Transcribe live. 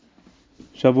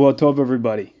Shavua Tov,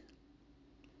 everybody.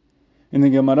 In the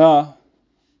Gemara,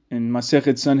 in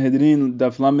Masechet Sanhedrin,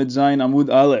 Daf Lamed Zayin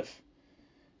Amud Aleph,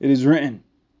 it is written,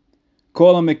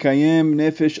 Kol HaMekayem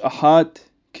Nefesh Ahat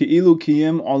Ki'ilu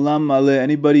Kiyem Olam Maleh.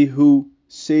 Anybody who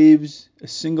saves a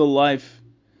single life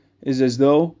is as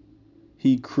though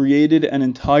he created an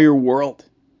entire world.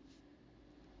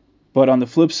 But on the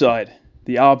flip side,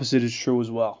 the opposite is true as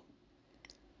well.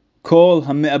 Kol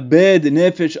HaMe'abed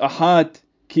Nefesh Ahat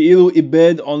Ki'ilu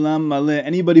Ibed Olam Maleh.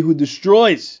 Anybody who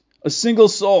destroys a single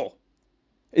soul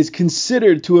is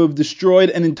considered to have destroyed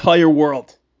an entire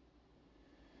world.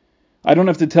 I don't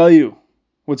have to tell you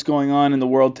what's going on in the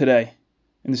world today,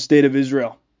 in the state of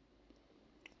Israel.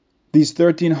 These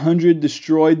 1,300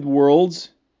 destroyed worlds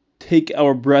take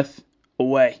our breath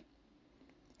away.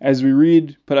 As we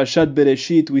read Parashat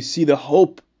Bereshit, we see the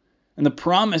hope and the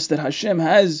promise that Hashem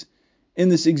has in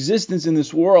this existence, in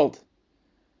this world.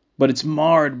 But it's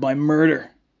marred by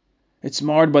murder. It's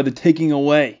marred by the taking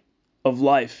away of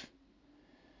life.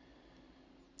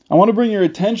 I want to bring your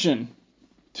attention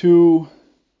to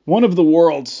one of the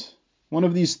worlds, one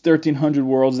of these 1,300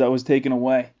 worlds that was taken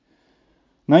away.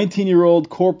 19-year-old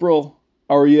Corporal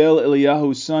Ariel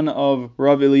Eliyahu, son of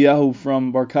Rav Eliyahu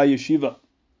from Barkai Yeshiva.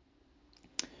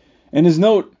 In his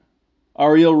note,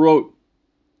 Ariel wrote,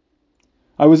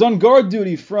 I was on guard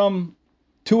duty from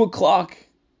 2 o'clock,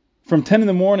 from 10 in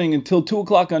the morning until 2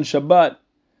 o'clock on Shabbat.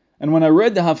 And when I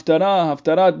read the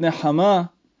Haftarat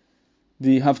Nehama,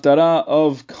 the Haftarah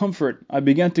of comfort, I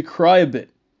began to cry a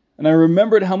bit. And I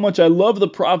remembered how much I love the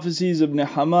prophecies of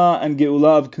Nehama and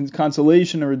Geulah, of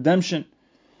consolation and redemption.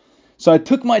 So I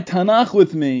took my Tanakh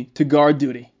with me to guard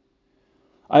duty.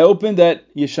 I opened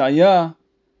at Yeshaya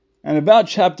and about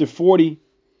chapter 40,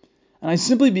 and I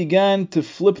simply began to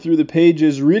flip through the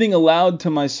pages, reading aloud to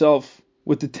myself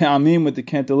with the ta'amim, with the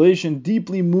cantillation,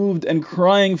 deeply moved and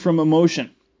crying from emotion.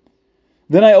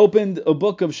 Then I opened a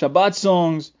book of Shabbat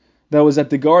songs that was at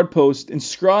the guard post,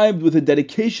 inscribed with a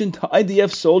dedication to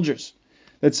IDF soldiers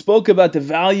that spoke about the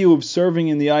value of serving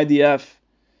in the IDF.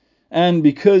 And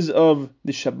because of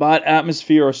the Shabbat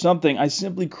atmosphere or something, I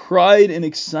simply cried in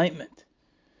excitement.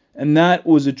 And that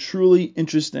was a truly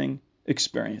interesting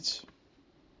experience.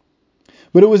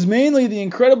 But it was mainly the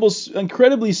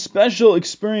incredibly special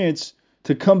experience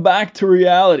to come back to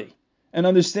reality and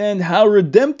understand how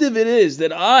redemptive it is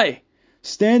that I,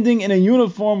 standing in a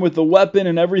uniform with a weapon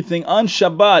and everything on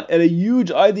Shabbat at a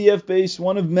huge IDF base,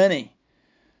 one of many,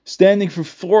 standing for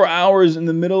 4 hours in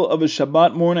the middle of a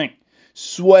Shabbat morning,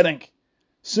 sweating,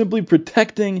 simply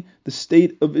protecting the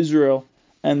state of Israel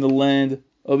and the land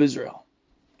of Israel.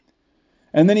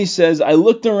 And then he says, I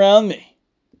looked around me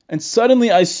and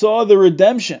suddenly I saw the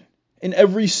redemption in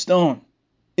every stone,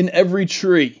 in every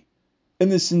tree, in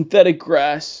the synthetic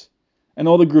grass, and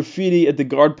all the graffiti at the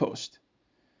guard post.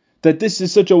 That this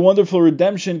is such a wonderful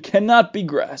redemption cannot be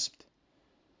grasped.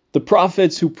 The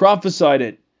prophets who prophesied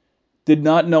it did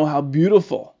not know how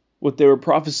beautiful what they were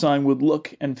prophesying would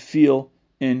look and feel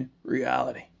in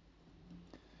reality.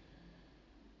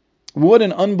 What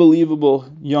an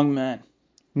unbelievable young man.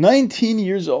 19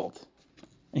 years old.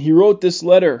 And he wrote this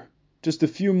letter just a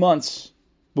few months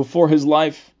before his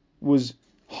life was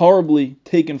horribly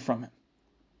taken from him.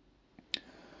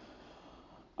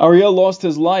 Ariel lost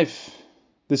his life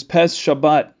this past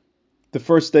Shabbat, the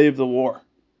first day of the war.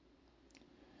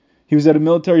 He was at a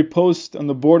military post on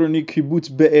the border near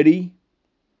Kibbutz Be'eri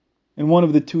in one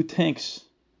of the 2 tanks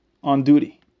on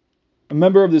duty. A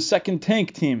member of the 2nd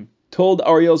tank team told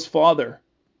Ariel's father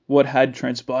what had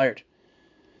transpired.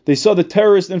 They saw the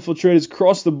terrorist infiltrators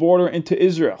cross the border into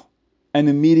Israel, and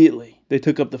immediately they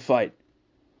took up the fight.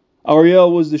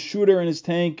 Ariel was the shooter in his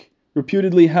tank,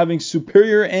 reputedly having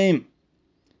superior aim.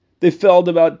 They felled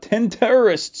about 10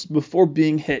 terrorists before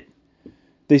being hit.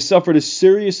 They suffered a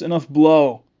serious enough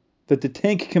blow that the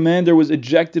tank commander was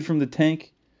ejected from the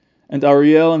tank, and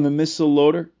Ariel and the missile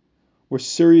loader were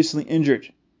seriously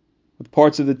injured, with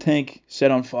parts of the tank set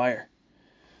on fire.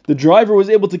 The driver was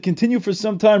able to continue for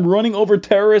some time running over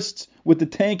terrorists with the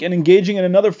tank and engaging in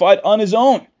another fight on his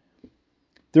own.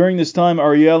 During this time,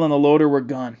 Ariel and the loader were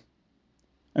gone,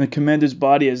 and the commander's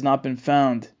body has not been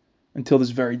found until this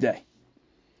very day.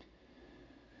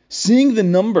 Seeing the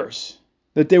numbers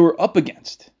that they were up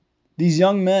against, these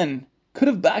young men could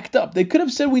have backed up. They could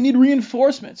have said, we need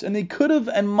reinforcements, and they could have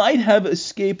and might have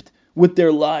escaped with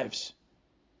their lives.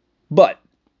 But,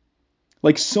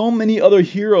 like so many other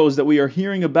heroes that we are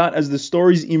hearing about as the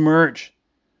stories emerge,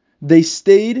 they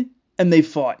stayed and they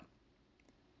fought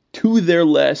to their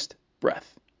last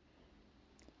breath.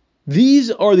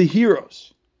 These are the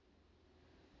heroes.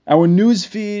 Our news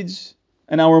feeds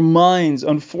and our minds,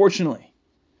 unfortunately,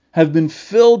 have been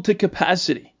filled to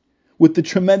capacity with the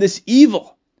tremendous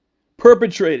evil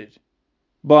perpetrated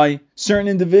by certain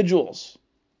individuals,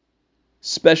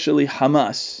 especially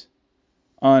Hamas,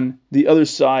 on the other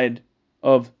side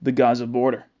of the Gaza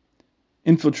border,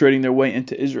 infiltrating their way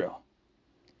into Israel.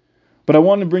 But I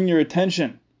want to bring your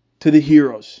attention to the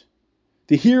heroes.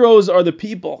 The heroes are the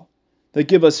people that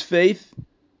give us faith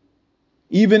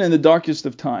even in the darkest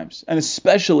of times, and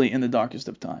especially in the darkest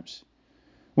of times.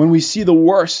 When we see the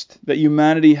worst that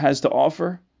humanity has to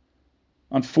offer,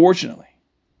 unfortunately,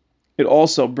 it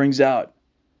also brings out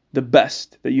the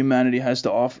best that humanity has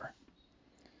to offer.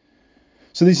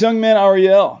 So this young man,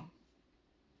 Ariel,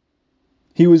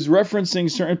 he was referencing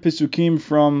certain Pesukim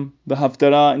from the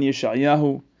Haftarah in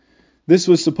Yeshayahu. This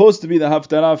was supposed to be the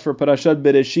Haftarah for Parashat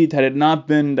Bereshit had it not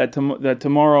been that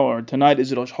tomorrow or tonight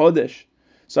is Rosh Chodesh.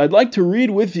 So I'd like to read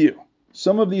with you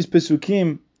some of these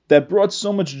Pesukim that brought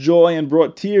so much joy and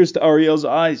brought tears to Ariel's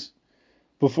eyes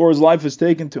before his life was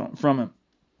taken from him.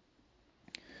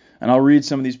 And I'll read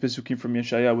some of these Pesukim from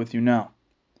Yeshaya with you now.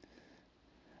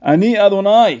 Ani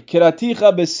Adonai,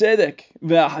 keraticha besedek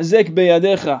ve'achzek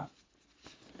beyadecha.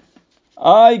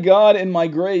 I, God, in my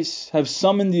grace, have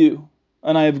summoned you,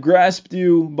 and I have grasped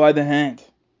you by the hand.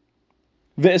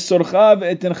 Ve'esorcha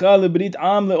ve'etencha lebrit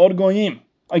am le'or goyim.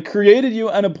 I created you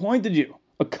and appointed you,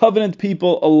 a covenant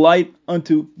people, a light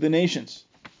unto the nations.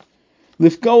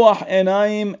 Lifkoach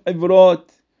enayim evrot,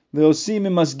 ve'osim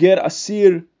masger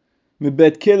asir,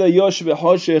 mibet kele yosh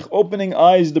ve'hoshech, opening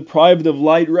eyes deprived of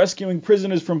light, rescuing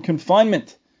prisoners from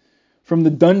confinement, from the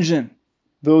dungeon,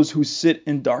 those who sit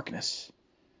in darkness.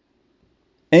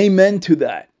 Amen to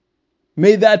that.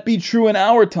 May that be true in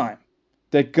our time,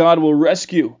 that God will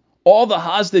rescue all the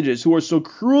hostages who are so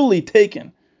cruelly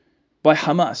taken by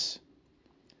Hamas.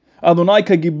 Adonai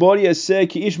kagibor yaseh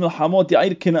ki ish milhamot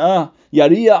ya'ir kin'ah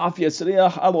yariya af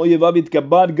yasriach al oyevav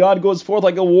yitgabbar. God goes forth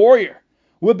like a warrior,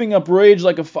 whipping up rage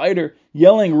like a fighter,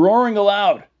 yelling, roaring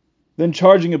aloud, then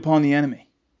charging upon the enemy.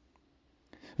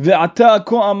 Ve'ata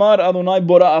ko amar Adonai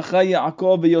bora'acha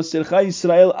Yaakov ve'yosercha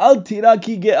Yisrael al tira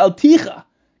ki ge'alticha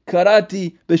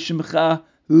karati b'shimcha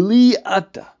li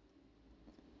ata.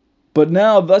 But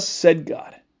now thus said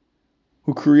God,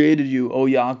 who created you, O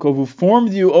Yaakov, who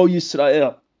formed you, O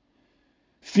Yisrael,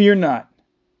 fear not,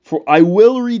 for I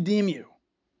will redeem you.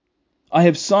 I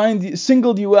have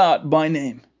singled you out by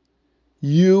name.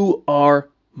 You are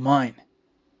mine.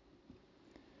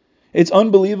 It's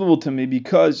unbelievable to me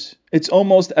because it's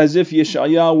almost as if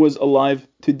Yeshaya was alive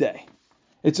today.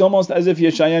 It's almost as if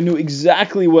Yeshaya knew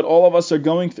exactly what all of us are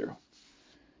going through.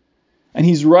 And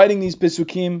he's writing these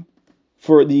Pesukim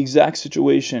for the exact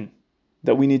situation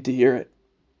that we need to hear it.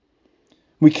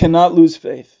 We cannot lose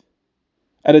faith.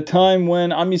 At a time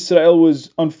when Am Yisrael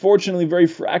was unfortunately very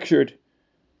fractured,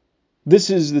 this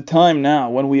is the time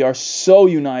now when we are so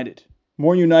united,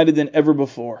 more united than ever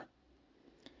before.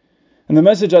 And the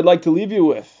message I'd like to leave you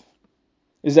with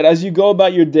is that as you go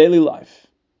about your daily life,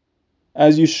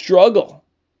 as you struggle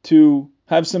to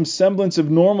have some semblance of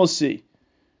normalcy,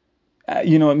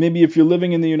 maybe if you're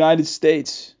living in the United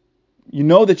States, you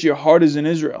know that your heart is in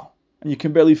Israel and you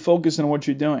can barely focus on what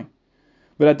you're doing.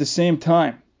 But at the same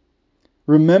time,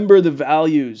 remember the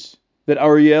values that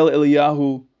Ariel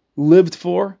Eliyahu lived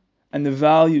for and the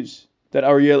values that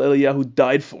Ariel Eliyahu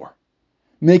died for.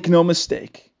 Make no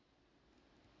mistake.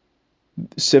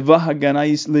 Seva Hagana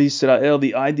Yisrael,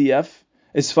 the IDF,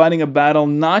 is fighting a battle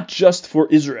not just for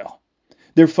Israel.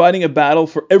 They're fighting a battle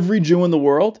for every Jew in the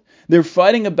world. They're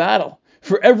fighting a battle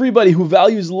for everybody who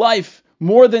values life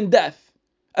more than death,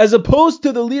 as opposed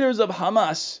to the leaders of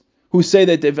Hamas who say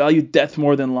that they value death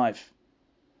more than life.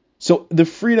 So the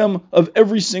freedom of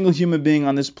every single human being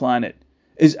on this planet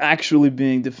is actually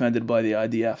being defended by the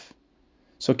IDF.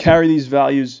 So carry these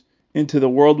values into the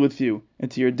world with you,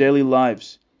 into your daily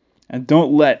lives, and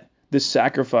don't let this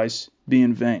sacrifice be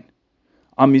in vain.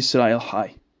 Am Yisrael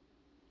Hai.